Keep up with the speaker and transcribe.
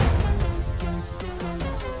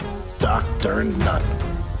Dr. Nut.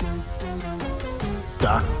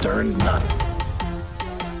 Dr. Nut.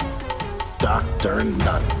 Dr.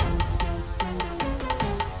 Nut.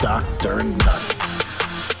 Dr. Nut.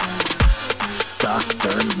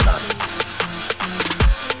 Dr. Nut.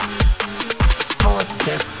 Bought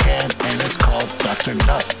this can and it's called Dr.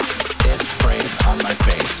 Nut. It sprays on my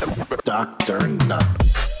face. Dr. Nut.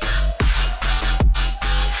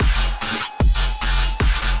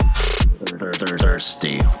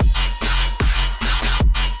 Thirsty.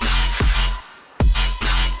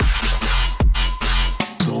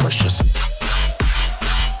 Delicious.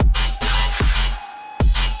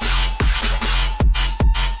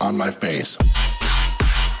 On my face.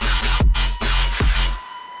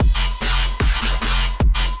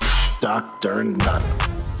 Dr. Nut.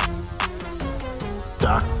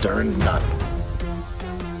 Dr. Nut.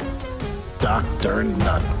 Dr.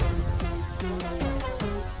 Nut.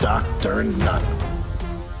 Dr. Nut.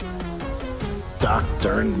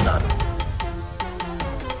 Dr. Nut.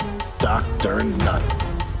 Dr. Nut.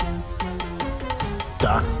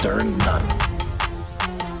 Dr. Nut.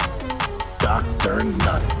 Dr.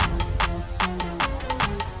 Nut.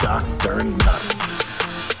 Dr. Nut.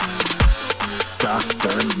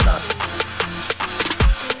 Dr. Nut.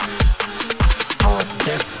 Bought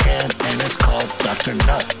this can and it's called Dr.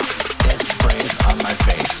 Nut. It sprays on my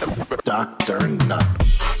face. Dr. Nut.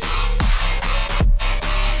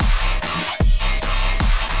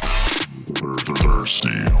 Thirsty.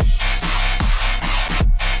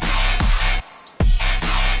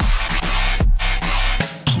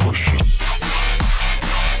 Delicious.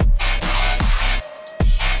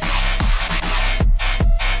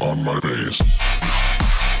 On my face.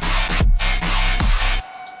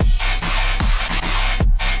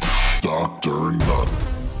 Dr. Nut.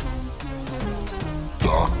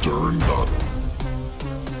 Dr. Nut.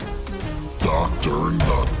 Dr.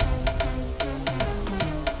 Nut.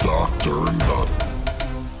 Dr. Nut.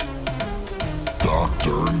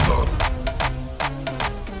 Dr. Nut.